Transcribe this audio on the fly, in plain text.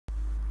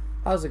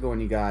How's it going,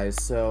 you guys?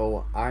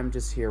 So I'm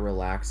just here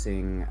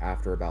relaxing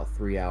after about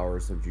 3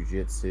 hours of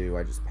jujitsu.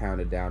 I just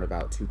pounded down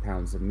about 2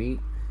 pounds of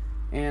meat,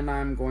 and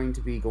I'm going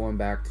to be going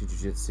back to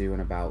jujitsu in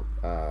about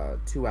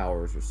 2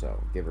 hours or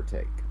so, give or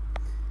take.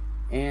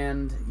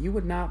 And you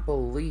would not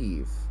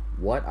believe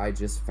what I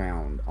just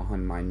found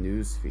on my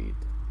news feed.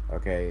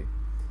 Okay,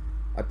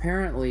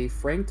 apparently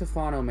Frank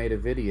Tufano made a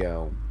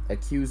video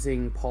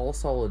accusing Paul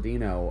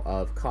Saladino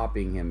of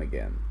copying him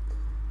again,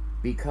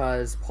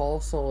 because Paul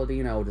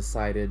Soldino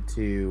decided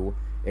to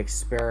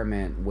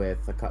experiment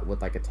with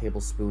like a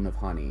tablespoon of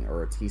honey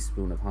or a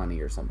teaspoon of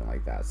honey or something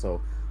like that.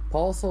 So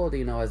Paul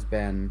Soldino has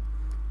been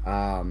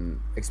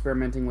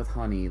experimenting with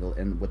honey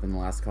within the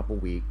last couple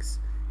weeks,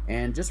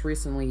 and just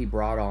recently he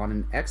brought on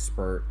an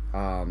expert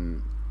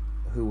and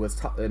he was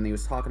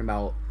talking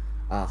about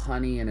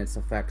honey and its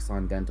effects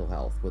on dental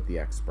health with the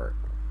expert.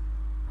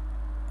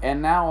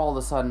 And now all of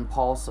a sudden,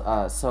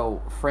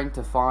 so Frank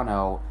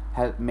Tufano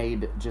had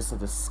made just a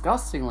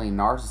disgustingly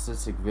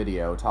narcissistic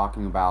video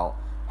talking about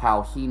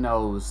how he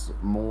knows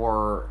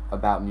more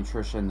about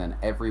nutrition than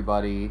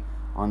everybody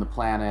on the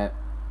planet,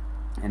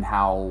 and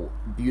how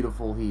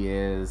beautiful he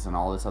is, and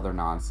all this other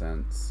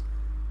nonsense.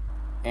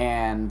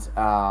 And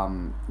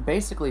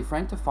basically,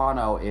 Frank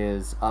Tufano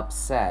is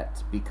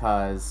upset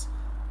because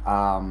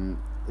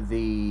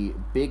the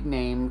big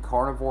name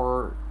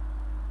carnivore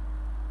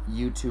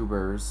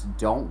YouTubers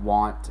don't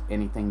want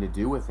anything to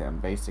do with him,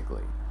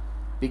 basically,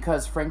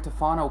 because Frank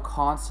Tufano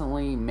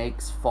constantly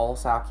makes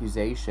false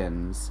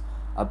accusations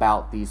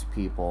about these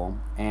people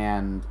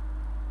and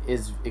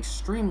is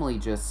extremely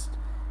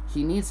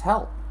he needs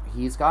help.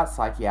 He's got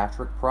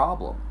psychiatric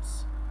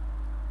problems.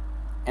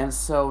 And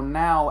so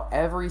now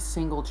every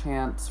single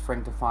chance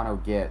Frank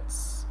Tufano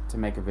gets to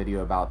make a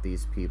video about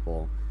these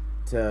people,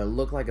 to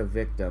look like a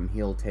victim,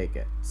 he'll take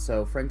it.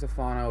 So Frank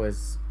Tufano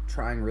is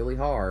trying really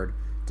hard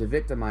to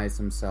victimize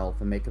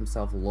himself and make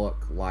himself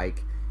look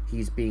like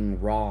he's being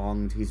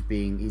wronged, he's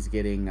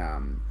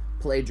getting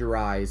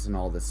plagiarized and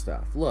all this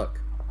stuff.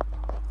 Look,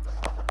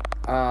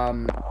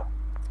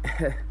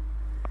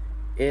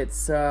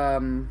 it's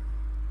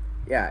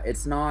yeah,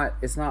 it's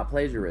not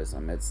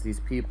plagiarism. It's these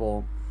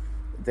people,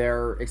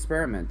 they're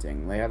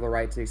experimenting. They have the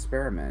right to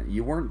experiment.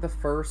 You weren't the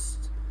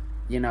first,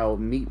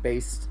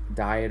 meat-based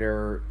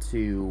dieter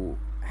to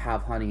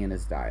have honey in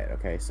his diet,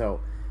 okay? So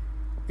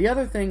the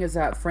other thing is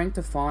that Frank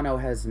Tufano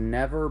has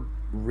never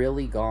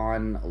really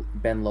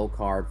been low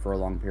carb for a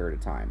long period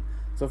of time.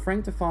 So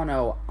Frank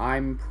Tufano,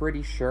 I'm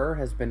pretty sure,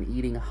 has been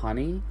eating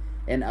honey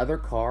and other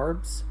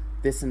carbs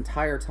this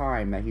entire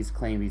time that he's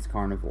claimed he's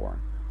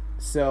carnivore.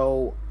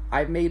 So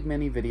I've made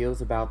many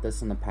videos about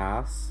this in the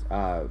past.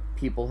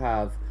 People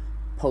have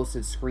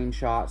posted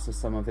screenshots of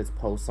some of his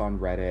posts on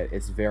Reddit.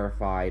 It's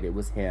verified. It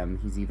was him.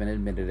 He's even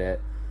admitted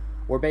it.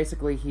 Where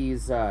basically he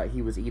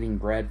was eating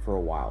bread for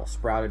a while,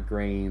 sprouted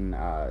grain,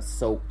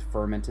 soaked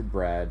fermented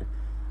bread,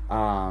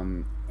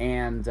 and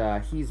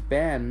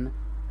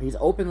he's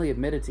openly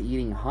admitted to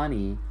eating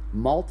honey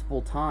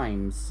multiple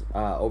times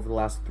over the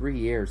last 3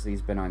 years that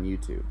he's been on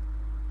YouTube,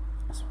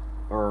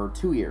 or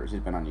 2 years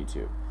he's been on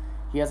YouTube.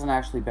 He hasn't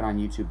actually been on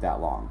YouTube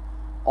that long.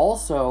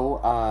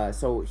 Also,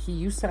 so he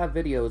used to have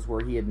videos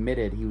where he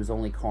admitted he was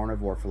only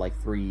carnivore for like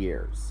 3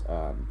 years.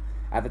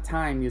 At the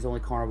time, he was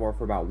only carnivore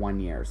for about 1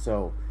 year.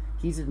 So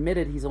he's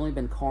admitted he's only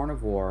been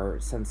carnivore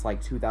since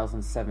like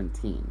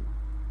 2017,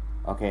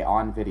 okay,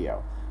 on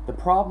video. The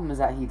problem is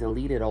that he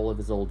deleted all of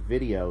his old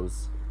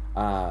videos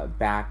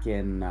back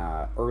in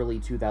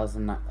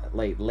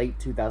late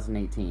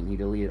 2018. He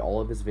deleted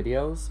all of his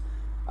videos,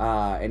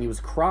 and he was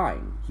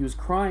crying. He was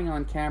crying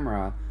on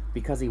camera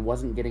because he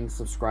wasn't getting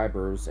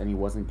subscribers and he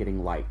wasn't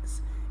getting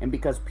likes, and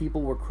because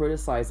people were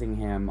criticizing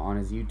him on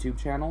his YouTube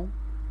channel,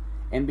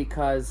 and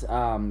because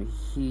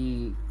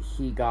he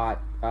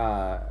got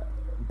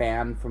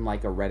banned from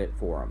like a Reddit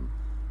forum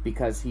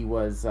because he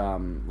was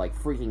like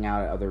freaking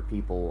out at other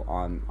people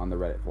on the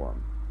Reddit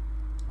forum.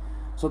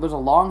 So there's a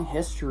long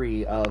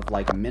history of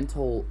like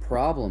mental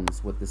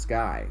problems with this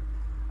guy,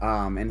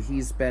 and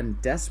he's been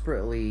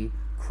desperately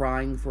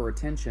crying for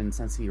attention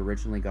since he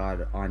originally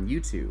got on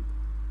YouTube.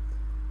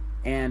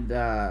 And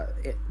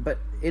but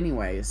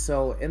anyway,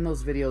 so in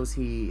those videos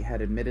he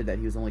had admitted that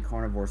he was only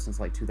carnivore since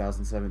like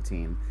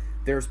 2017.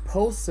 There's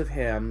posts of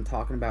him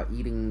talking about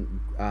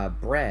eating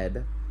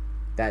bread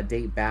that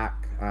date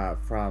back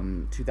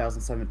from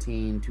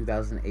 2017,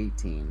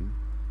 2018.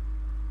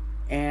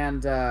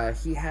 And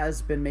he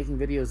has been making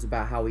videos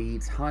about how he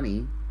eats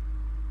honey,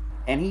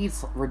 and he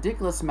eats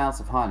ridiculous amounts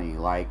of honey,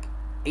 like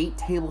 8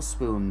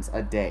 tablespoons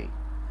a day.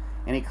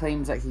 And he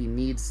claims that he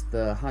needs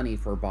the honey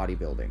for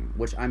bodybuilding,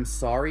 which I'm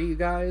sorry, you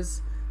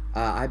guys.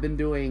 I've been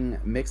doing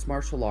mixed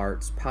martial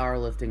arts,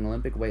 powerlifting,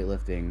 Olympic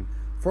weightlifting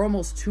for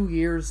almost 2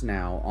 years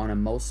now on a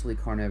mostly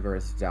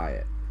carnivorous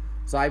diet.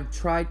 So I've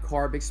tried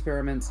carb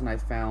experiments and I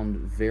found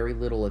very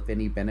little, if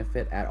any,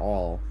 benefit at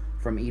all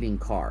from eating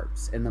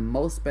carbs. And the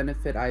most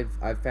benefit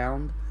I've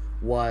found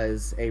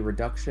was a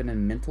reduction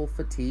in mental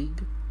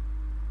fatigue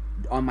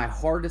on my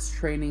hardest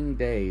training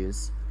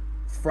days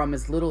from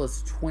as little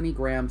as 20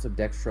 grams of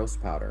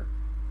dextrose powder.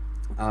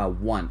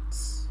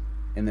 once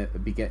in the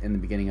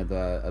beginning of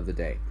the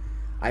day.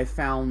 I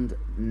found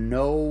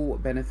no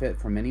benefit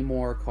from any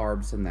more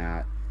carbs than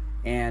that,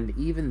 and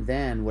even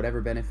then,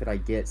 whatever benefit I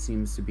get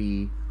seems to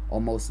be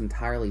almost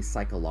entirely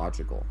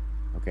psychological.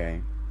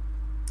 Okay.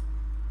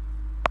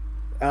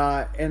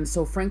 And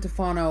so Frank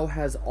Tufano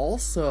has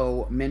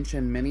also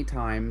mentioned many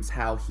times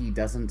how he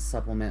doesn't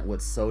supplement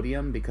with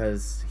sodium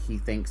because he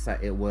thinks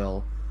that it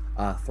will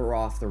throw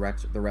off the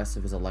rest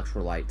of his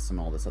electrolytes and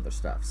all this other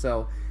stuff.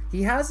 So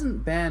he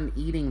hasn't been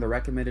eating the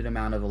recommended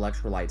amount of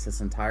electrolytes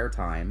this entire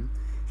time.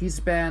 He's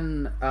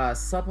been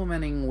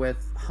supplementing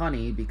with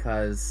honey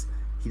because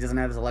he doesn't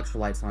have his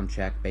electrolytes on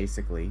check,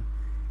 basically.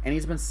 And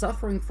he's been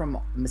suffering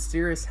from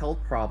mysterious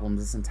health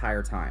problems this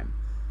entire time.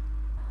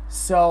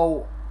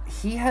 So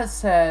he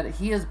has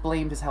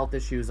blamed his health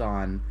issues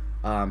on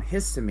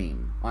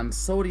histamine, on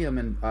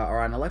sodium or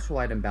on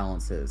electrolyte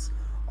imbalances,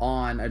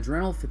 on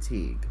adrenal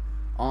fatigue,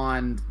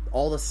 on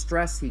all the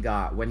stress he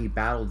got when he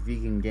battled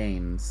vegan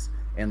gains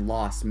and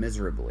lost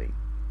miserably.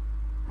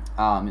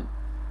 And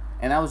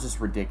that was just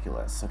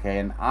ridiculous, okay?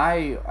 And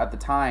I, at the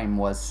time,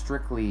 was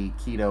strictly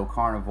keto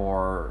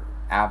carnivore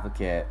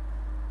advocate,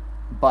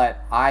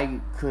 but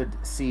I could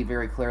see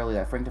very clearly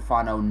that Frank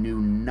Tufano knew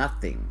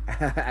nothing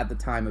at the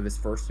time of his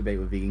first debate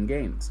with Vegan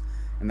Gains,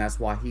 and that's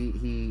why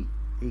he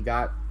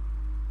got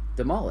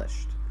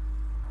demolished.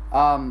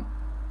 Frank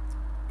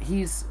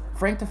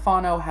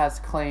Tufano has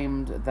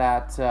claimed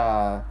that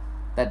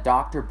that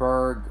Dr.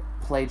 Berg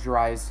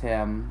plagiarized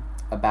him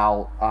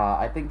about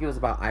I think it was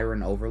about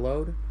iron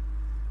overload,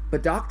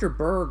 but Dr.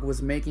 Berg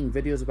was making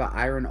videos about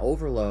iron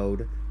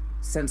overload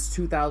since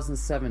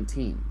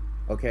 2017.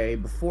 Okay,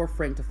 before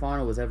Frank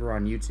Tufano was ever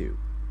on YouTube.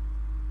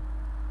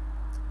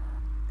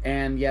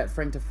 And yet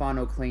Frank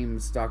Tufano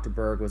claims Dr.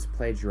 Berg was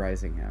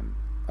plagiarizing him.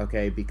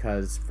 Okay,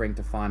 because Frank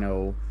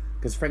Tufano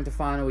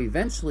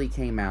eventually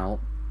came out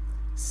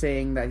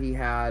saying that he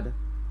had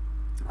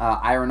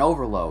iron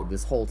overload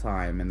this whole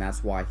time, and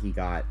that's why he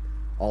got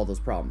all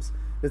those problems.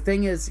 The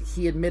thing is,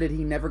 he admitted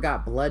he never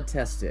got blood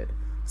tested.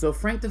 So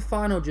Frank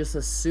Tufano just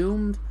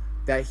assumed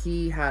that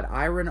he had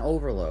iron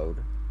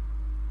overload,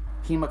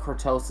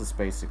 hemochromatosis,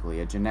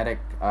 basically, a genetic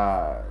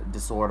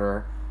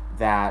disorder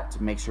that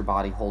makes your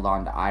body hold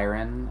on to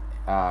iron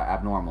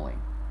abnormally.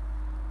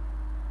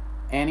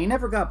 And he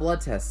never got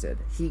blood tested.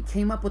 He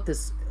came up with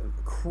this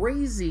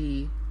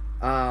crazy,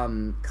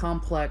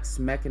 complex,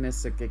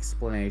 mechanistic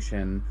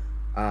explanation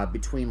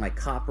between like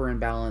copper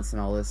imbalance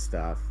and all this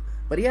stuff.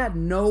 But he had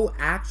no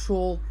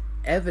actual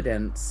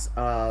evidence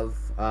of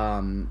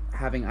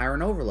having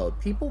iron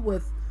overload. People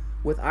with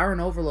iron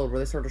overload, where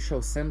they start to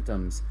show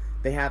symptoms,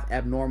 they have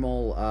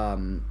abnormal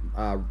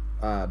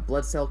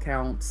blood cell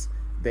counts.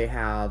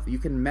 You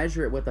can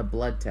measure it with a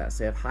blood test.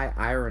 They have high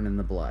iron in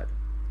the blood.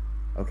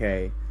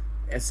 Okay?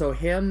 And so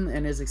him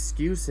and his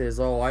excuse is,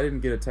 oh, I didn't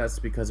get a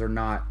test because they're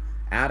not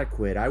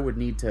adequate. I would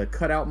need to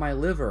cut out my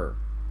liver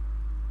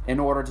in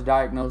order to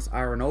diagnose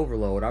iron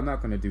overload. I'm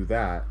not going to do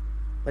that.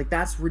 Like,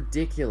 that's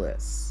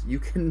ridiculous. You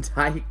can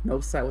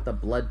diagnose that with a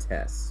blood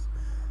test.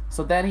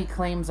 So then he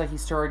claims that he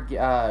started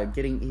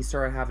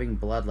having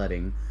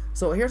bloodletting.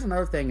 So here's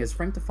another thing: is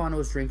Frank Tufano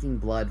was drinking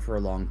blood for a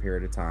long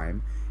period of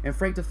time, and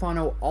Frank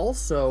Tufano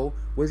also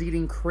was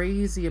eating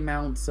crazy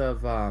amounts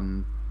of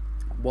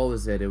what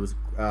was it? It was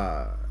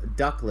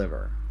duck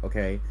liver.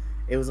 Okay,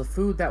 it was a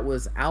food that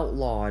was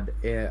outlawed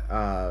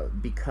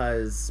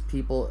because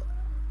people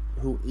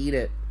who eat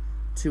it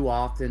too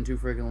often, too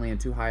frequently,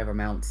 and too high of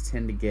amounts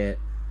tend to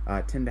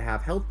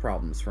have health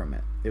problems from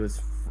it. It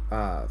was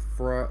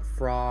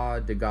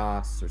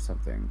fraudigas or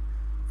something.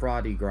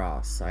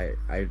 Fraudigras. I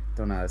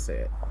don't know how to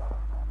say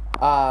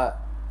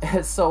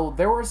it. So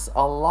there was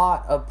a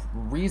lot of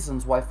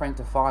reasons why Frank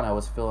Tufano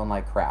was feeling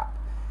like crap.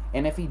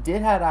 And if he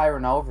did have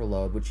iron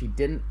overload, which he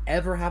didn't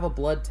ever have a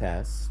blood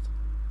test,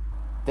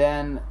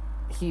 then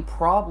he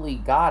probably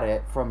got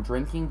it from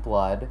drinking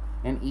blood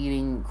and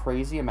eating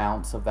crazy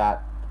amounts of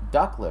that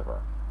duck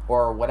liver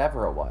or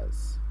whatever it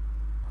was.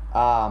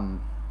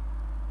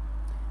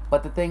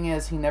 But the thing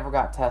is, he never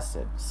got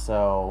tested.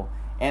 So,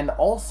 and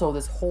also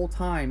this whole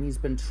time he's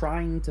been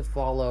trying to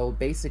follow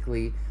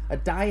basically a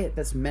diet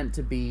that's meant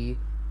to be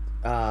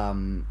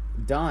done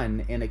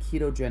in a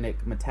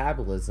ketogenic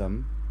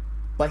metabolism,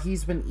 but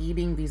he's been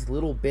eating these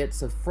little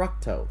bits of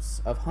fructose,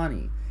 of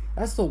honey.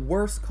 That's the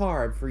worst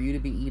carb for you to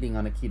be eating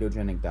on a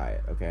ketogenic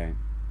diet, okay?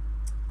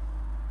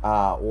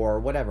 Or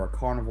whatever, a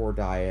carnivore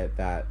diet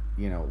that,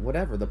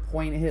 whatever. The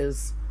point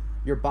is,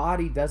 your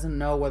body doesn't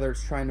know whether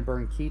it's trying to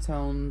burn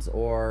ketones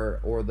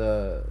or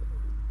the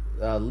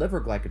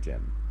liver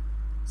glycogen.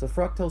 So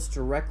fructose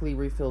directly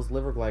refills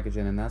liver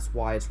glycogen, and that's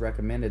why it's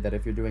recommended that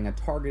if you're doing a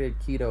targeted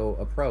keto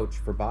approach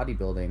for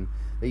bodybuilding,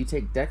 that you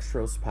take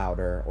dextrose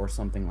powder or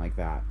something like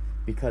that,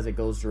 because it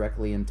goes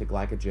directly into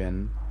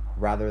glycogen,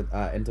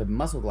 into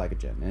muscle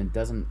glycogen, and it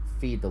doesn't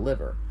feed the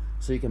liver,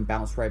 so you can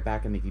bounce right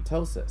back into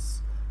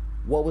ketosis.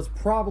 What was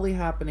probably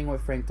happening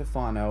with Frank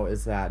Tufano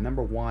is that,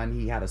 number one,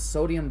 he had a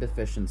sodium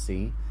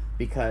deficiency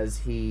because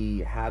he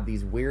had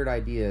these weird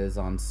ideas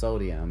on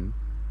sodium,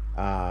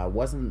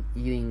 wasn't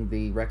eating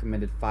the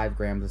recommended 5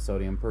 grams of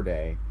sodium per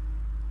day.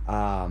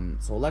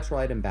 So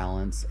electrolyte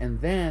imbalance,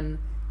 and then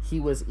he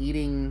was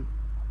eating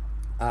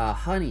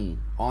honey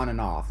on and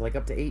off, like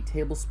up to 8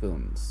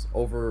 tablespoons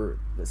over,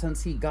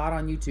 since he got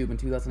on YouTube in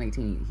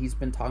 2018. He's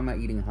been talking about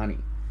eating honey.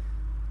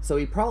 So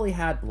he probably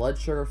had blood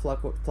sugar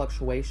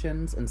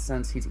fluctuations, and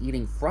since he's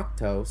eating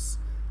fructose,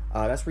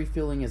 that's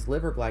refueling his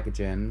liver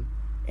glycogen,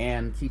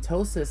 and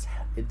ketosis,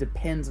 it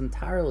depends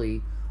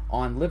entirely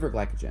on liver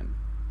glycogen.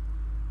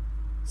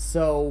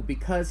 So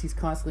because he's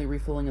constantly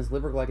refilling his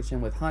liver glycogen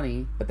with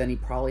honey, but then he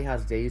probably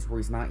has days where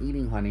he's not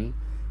eating honey,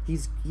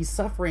 he's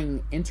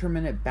suffering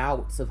intermittent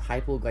bouts of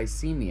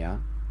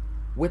hypoglycemia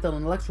with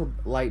an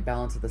electrolyte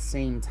balance at the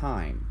same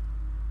time.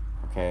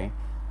 Okay?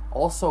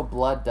 Also,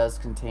 blood does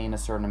contain a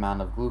certain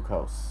amount of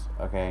glucose.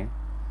 Okay?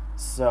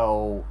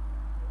 So,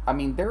 I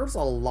mean, there's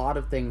a lot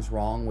of things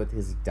wrong with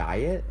his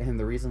diet, and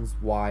the reasons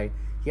why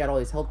he had all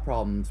these health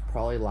problems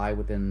probably lie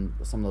within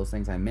some of those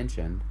things I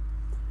mentioned.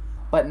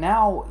 But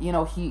now, you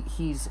know,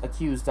 he's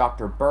accused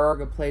Dr.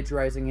 Berg of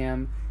plagiarizing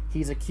him.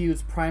 He's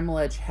accused Primal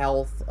Edge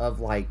Health of,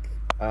 like,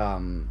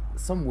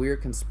 some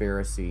weird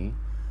conspiracy.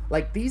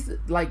 Like,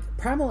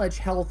 Primal Edge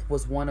Health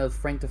was one of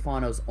Frank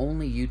Tufano's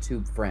only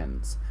YouTube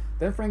friends.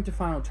 Then Frank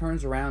Tufano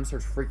turns around and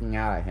starts freaking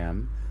out at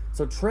him.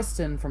 So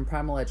Tristan from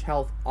Primal Edge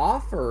Health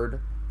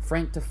offered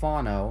Frank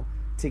Tufano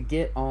to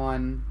get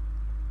on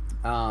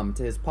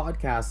to his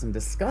podcast and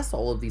discuss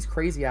all of these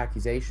crazy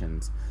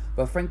accusations.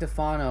 But Frank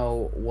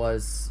Tufano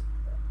was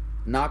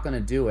not going to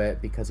do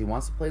it because he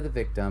wants to play the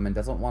victim and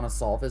doesn't want to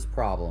solve his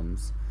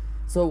problems.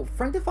 So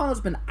Frank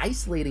Tufano's been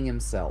isolating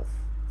himself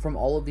from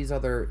all of these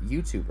other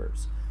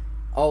YouTubers.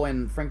 Oh,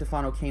 and Frank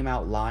Tufano came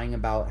out lying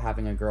about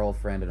having a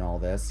girlfriend and all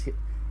this.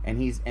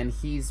 He's been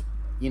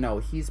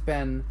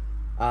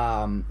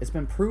it's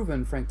been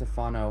proven Frank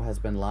Tufano has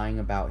been lying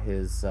about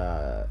his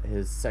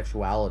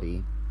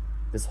sexuality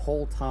this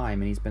whole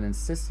time, and he's been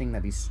insisting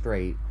that he's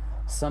straight.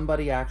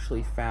 Somebody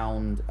actually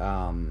found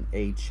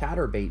a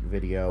Chatterbait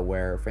video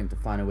where Frank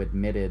Tufano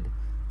admitted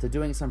to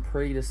doing some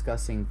pretty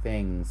disgusting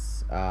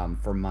things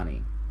for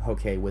money,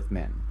 okay, with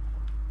men.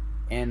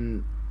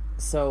 And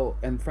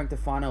Frank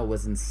Tufano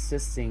was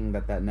insisting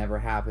that never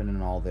happened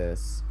and all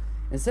this,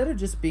 instead of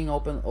just being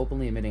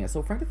openly admitting it.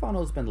 So Frank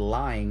Tufano's been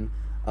lying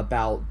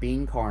about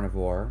being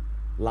carnivore,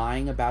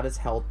 lying about his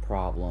health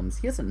problems.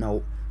 He doesn't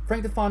know.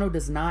 Frank Tufano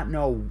does not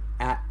know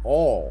at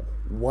all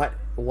what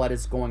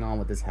is going on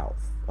with his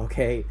health.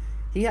 Okay,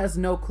 he has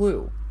no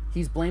clue.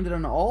 He's blamed it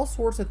on all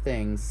sorts of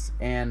things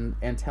and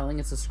telling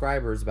his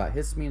subscribers about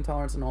histamine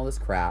intolerance and all this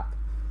crap.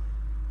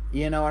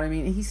 You know what I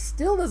mean? He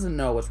still doesn't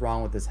know what's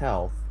wrong with his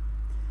health.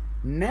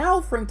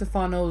 Now Frank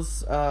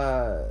Tufano's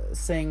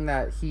saying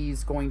that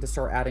he's going to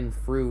start adding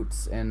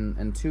fruits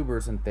and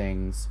tubers and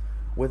things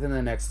within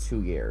the next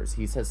 2 years.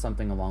 He said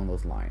something along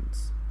those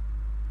lines.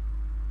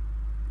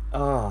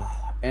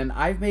 And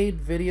I've made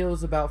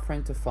videos about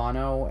Frank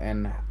Tufano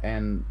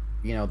and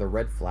you know, the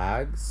red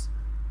flags,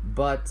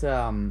 but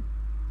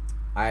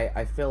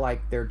I feel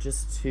like they're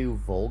just too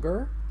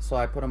vulgar, so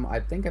I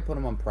think I put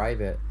them on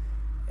private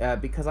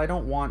because I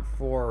don't want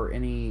for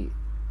any,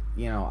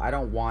 you know, I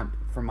don't want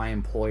for my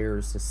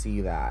employers to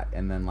see that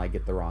and then like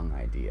get the wrong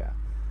idea.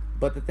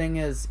 But the thing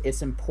is,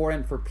 it's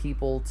important for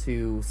people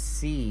to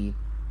see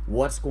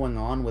what's going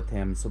on with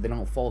him so they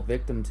don't fall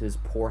victim to his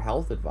poor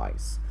health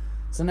advice.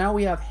 So now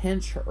we have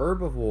Hench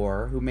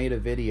Herbivore, who made a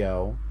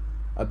video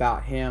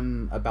about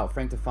Frank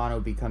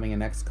Tufano becoming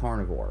an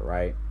ex-carnivore,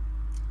 right?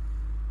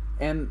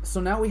 And so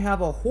now we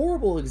have a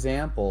horrible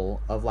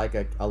example of like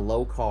a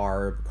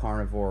low-carb,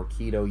 carnivore,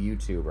 keto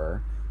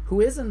YouTuber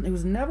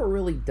who's never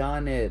really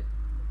done it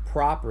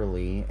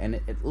properly,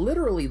 and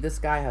literally this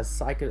guy has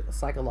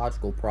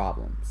psychological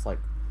problems, like,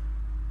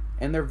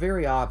 and they're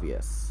very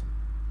obvious.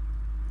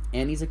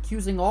 And he's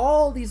accusing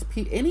all these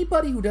people.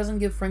 Anybody who doesn't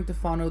give Frank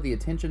Tufano the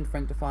attention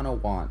Frank Tufano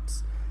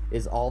wants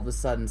is all of a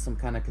sudden some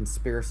kind of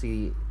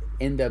conspiracy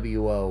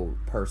NWO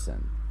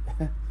person.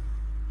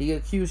 He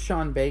accused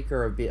Sean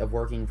Baker of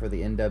working for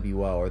the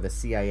NWO or the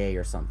CIA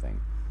or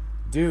something.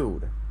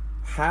 Dude,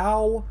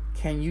 how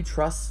can you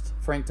trust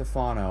Frank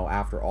Tufano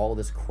after all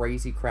this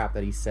crazy crap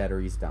that he said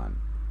or he's done?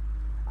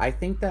 I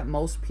think that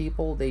most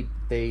people,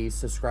 they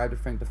subscribe to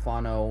Frank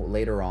Tufano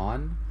later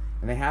on,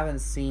 and they haven't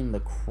seen the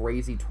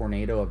crazy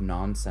tornado of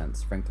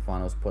nonsense Frank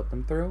Tufano's put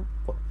them through.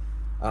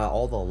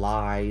 All the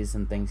lies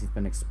and things he's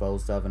been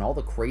exposed of, and all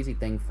the crazy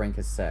things Frank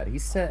has said.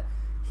 Frank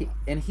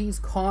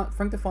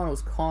Tufano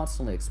is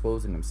constantly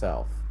exposing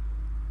himself.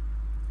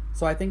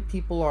 So I think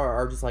people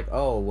are just like,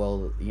 oh,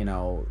 well, you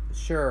know,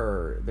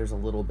 sure, there's a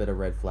little bit of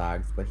red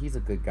flags, but he's a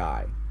good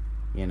guy,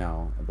 you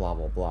know, blah,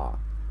 blah, blah.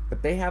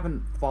 But they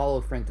haven't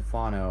followed Frank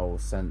Tufano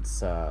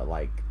since,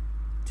 like,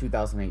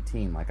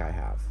 2018 like I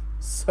have.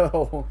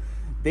 So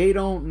they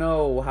don't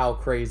know how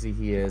crazy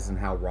he is and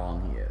how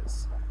wrong he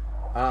is.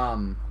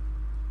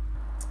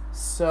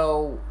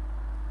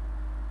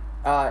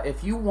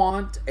 If you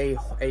want a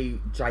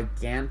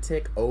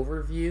gigantic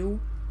overview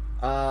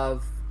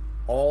of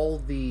all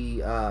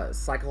the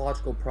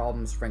psychological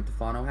problems Frank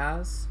Tufano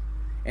has,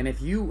 And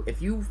if you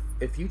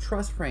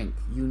trust Frank,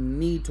 you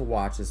need to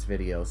watch this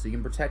video so you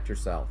can protect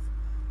yourself.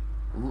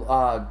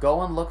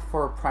 Go and look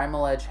for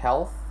Primal Edge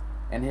Health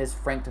and his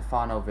Frank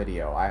Tufano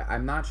video.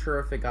 I'm not sure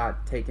if it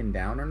got taken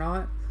down or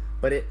not,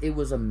 but it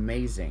was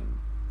amazing.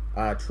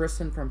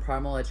 Tristan from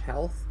Primal Edge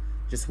Health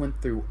just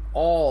went through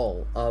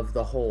all of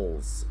the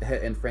holes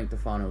in Frank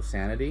Tufano's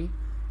sanity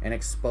and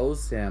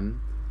exposed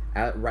him,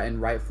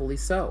 and rightfully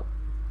so.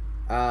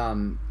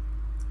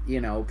 You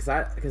know,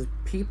 because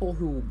people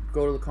who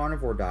go to the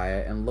carnivore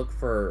diet and look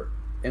for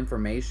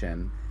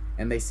information,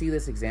 and they see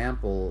this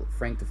example,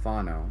 Frank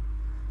Tufano.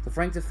 So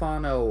Frank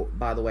Tufano,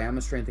 by the way, I'm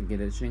a strength and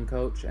conditioning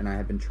coach, and I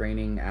have been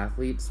training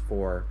athletes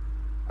for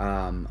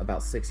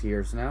about 6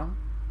 years now.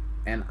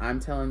 And I'm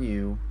telling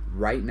you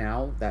right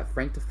now that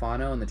Frank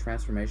Tufano and the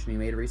transformation he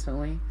made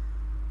recently,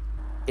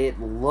 it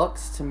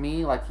looks to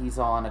me like he's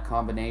on a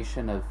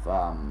combination of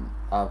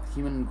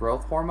human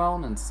growth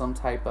hormone and some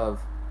type of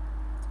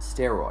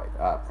steroid,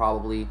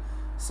 probably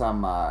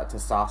some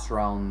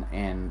testosterone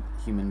and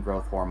human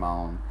growth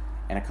hormone,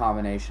 and a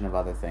combination of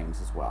other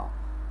things as well.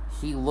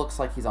 He looks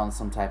like he's on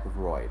some type of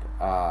roid,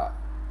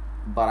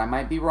 but I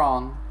might be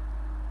wrong.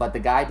 But the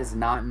guy does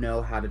not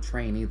know how to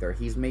train either.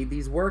 He's made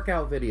these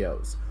workout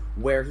videos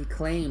where he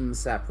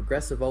claims that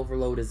progressive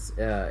overload is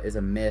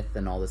a myth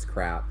and all this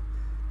crap,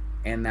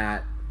 and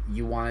that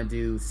you want to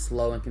do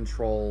slow and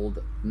controlled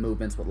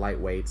movements with light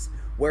weights,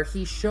 where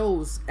he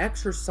shows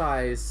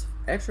exercises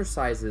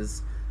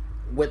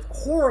with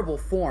horrible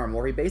form,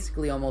 where he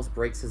basically almost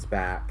breaks his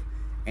back,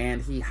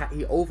 and he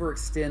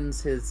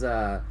overextends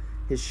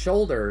his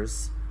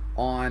shoulders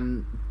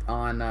on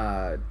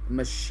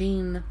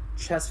machine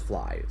chest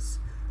flies.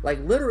 Like,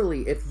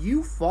 literally, if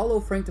you follow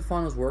Frank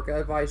Tufano's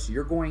workout advice,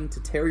 you're going to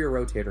tear your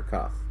rotator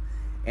cuff.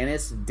 And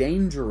it's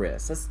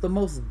dangerous. That's the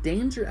most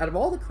dangerous. Out of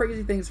all the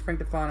crazy things Frank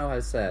Tufano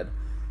has said,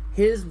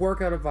 his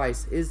workout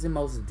advice is the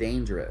most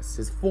dangerous.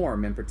 His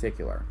form, in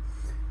particular.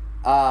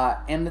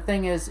 And the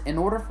thing is, in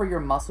order for your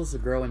muscles to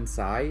grow in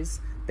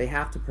size, they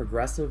have to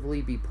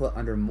progressively be put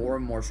under more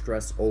and more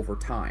stress over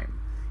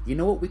time. You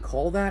know what we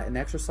call that in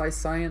exercise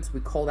science? We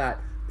call that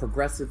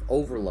progressive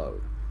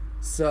overload.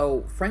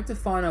 So, Frank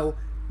Tufano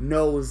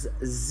knows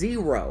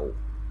zero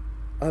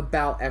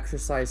about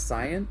exercise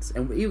science,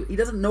 and he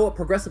doesn't know what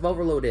progressive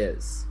overload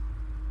is.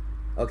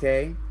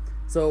 Okay?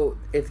 So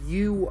if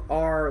you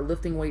are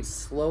lifting weights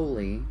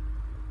slowly,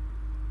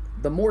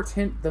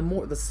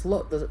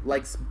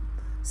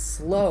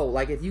 slow,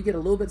 like if you get a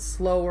little bit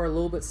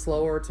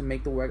slower to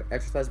make the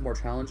exercise more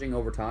challenging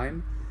over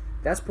time,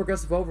 that's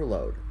progressive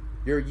overload.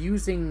 You're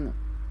using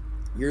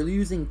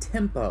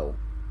tempo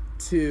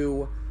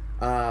to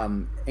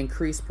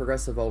increase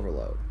progressive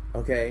overload.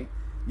 Okay,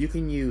 you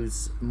can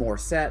use more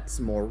sets,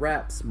 more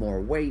reps,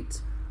 more weight,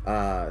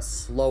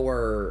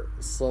 slower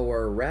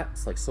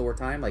reps, like slower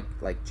time,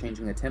 like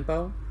changing the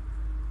tempo.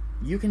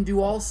 You can do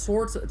all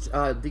sorts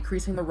of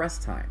decreasing the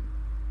rest time.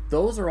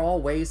 Those are all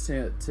ways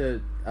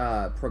to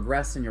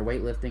progress in your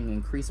weightlifting,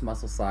 increase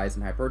muscle size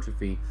and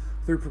hypertrophy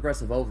through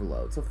progressive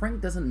overload. So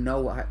Frank doesn't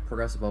know what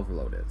progressive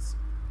overload is.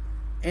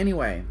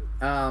 Anyway,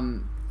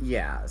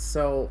 yeah.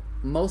 So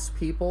most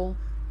people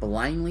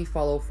blindly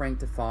follow Frank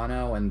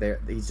Tufano, and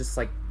he's just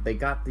like, they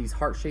got these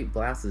heart-shaped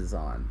glasses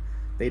on.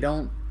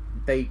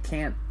 They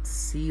can't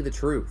see the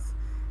truth.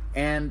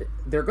 And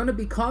they're going to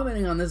be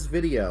commenting on this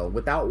video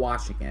without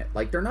watching it.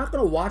 Like, they're not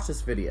going to watch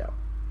this video,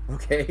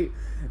 okay?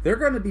 They're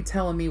going to be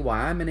telling me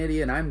why I'm an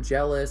idiot and I'm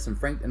jealous and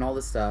Frank and all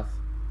this stuff.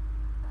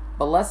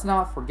 But let's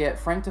not forget,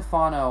 Frank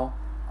Tufano,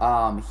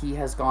 he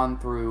has gone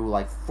through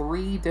like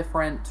 3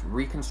 different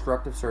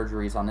reconstructive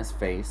surgeries on his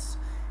face.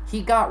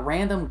 He got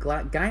random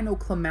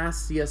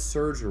gynecomastia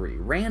surgery,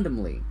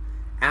 randomly,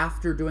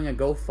 after doing a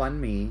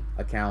GoFundMe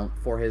account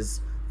for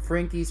his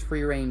Frankie's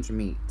Free Range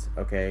Meat,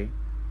 okay?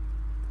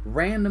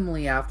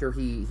 Randomly, after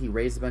he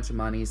raised a bunch of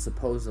money,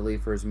 supposedly,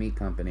 for his meat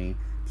company,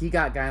 he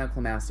got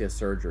gynecomastia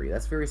surgery.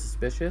 That's very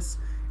suspicious,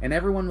 and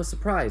everyone was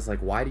surprised. Like,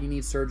 why do you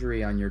need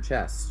surgery on your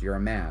chest? You're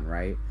a man,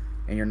 right?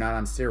 And you're not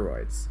on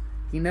steroids.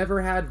 He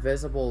never had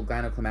visible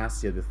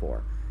gynecomastia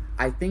before.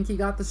 I think he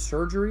got the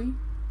surgery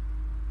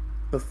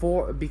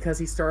because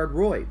he started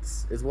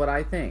roids, is what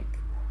I think.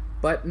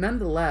 But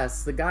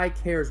nonetheless, the guy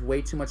cares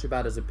way too much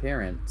about his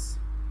appearance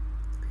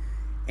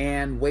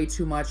and way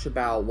too much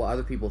about what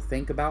other people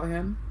think about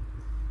him.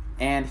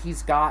 And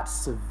he's got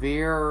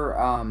severe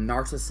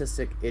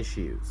narcissistic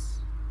issues,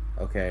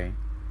 okay?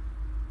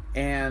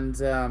 And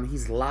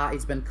he's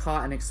been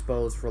caught and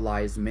exposed for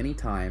lies many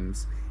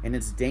times, and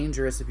it's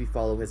dangerous if you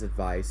follow his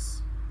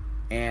advice,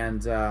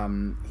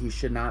 and he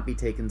should not be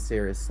taken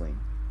seriously.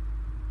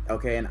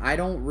 Okay, and I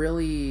don't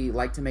really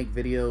like to make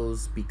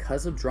videos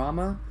because of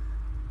drama.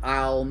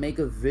 I'll make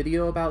a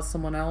video about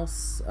someone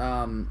else,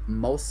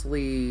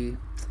 mostly,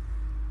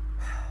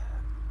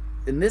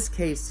 in this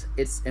case,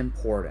 it's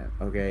important,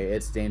 okay?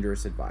 It's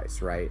dangerous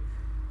advice, right?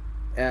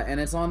 And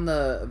it's on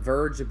the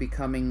verge of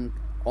becoming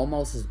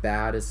almost as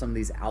bad as some of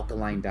these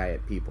alkaline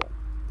diet people.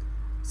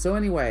 So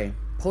anyway,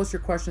 post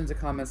your questions and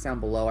comments down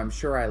below. I'm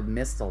sure I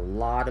missed a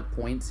lot of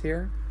points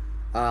here.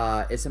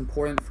 it's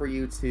important for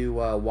you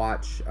to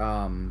watch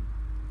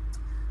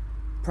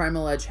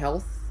Primal Edge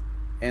Health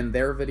and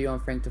their video on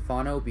Frank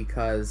Tufano,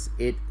 because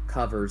it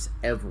covers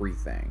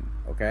everything,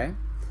 okay?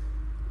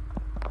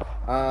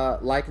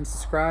 Like and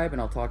subscribe, and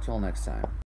I'll talk to you all next time.